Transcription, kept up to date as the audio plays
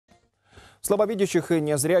Слабовидящих и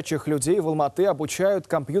незрячих людей в Алматы обучают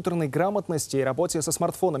компьютерной грамотности и работе со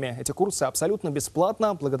смартфонами. Эти курсы абсолютно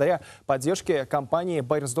бесплатно, благодаря поддержке компании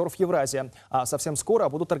Евразия. А совсем скоро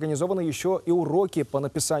будут организованы еще и уроки по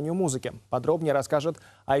написанию музыки. Подробнее расскажет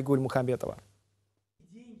Айгуль Мухамбетова.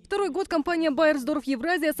 Второй год компания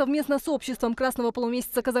Евразия совместно с обществом Красного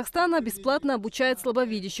полумесяца Казахстана бесплатно обучает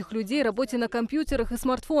слабовидящих людей работе на компьютерах и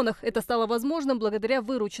смартфонах. Это стало возможным благодаря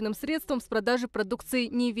вырученным средствам с продажи продукции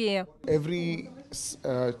Нивея.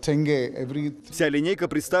 Вся линейка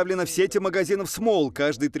представлена в сети магазинов «Смол».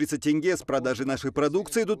 Каждые 30 тенге с продажи нашей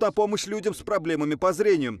продукции идут на помощь людям с проблемами по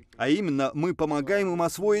зрению. А именно, мы помогаем им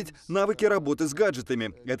освоить навыки работы с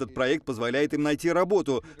гаджетами. Этот проект позволяет им найти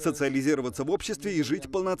работу, социализироваться в обществе и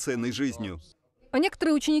жить полноценной жизнью. А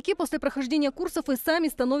некоторые ученики после прохождения курсов и сами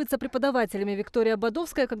становятся преподавателями. Виктория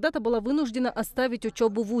Бодовская когда-то была вынуждена оставить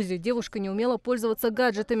учебу в вузе. Девушка не умела пользоваться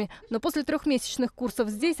гаджетами. Но после трехмесячных курсов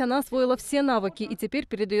здесь она освоила все навыки и теперь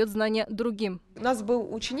передает знания другим. У нас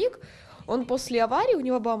был ученик, он после аварии, у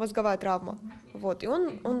него была мозговая травма. И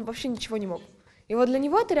он вообще ничего не мог. И вот для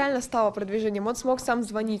него это реально стало продвижением. Он смог сам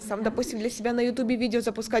звонить, сам, допустим, для себя на ютубе видео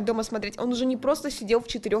запускать, дома смотреть. Он уже не просто сидел в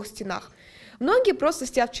 4 стенах. Многие просто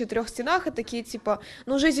сидят в 4 стенах и такие типа,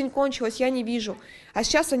 жизнь кончилась, я не вижу. А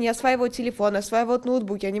сейчас они осваивают телефон, осваивают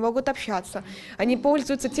ноутбуки, они могут общаться. Они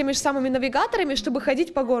пользуются теми же самыми навигаторами, чтобы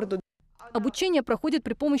ходить по городу. Обучение проходит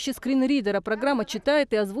при помощи скринридера. Программа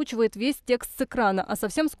читает и озвучивает весь текст с экрана. А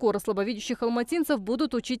совсем скоро слабовидящих алматинцев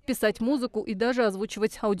будут учить писать музыку и даже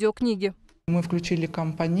озвучивать аудиокниги. Мы включили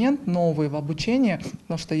компонент новый в обучение,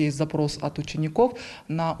 потому что есть запрос от учеников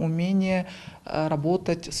на умение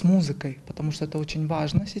работать с музыкой, потому что это очень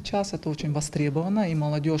важно сейчас, это очень востребовано, и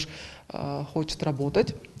молодежь хочет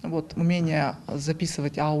работать. Умение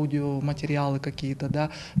записывать аудиоматериалы какие-то,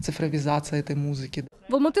 цифровизация этой музыки.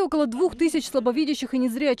 В Алматы около 2000 слабовидящих и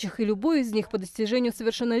незрячих, и любой из них по достижению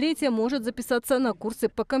совершеннолетия может записаться на курсы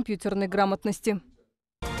по компьютерной грамотности.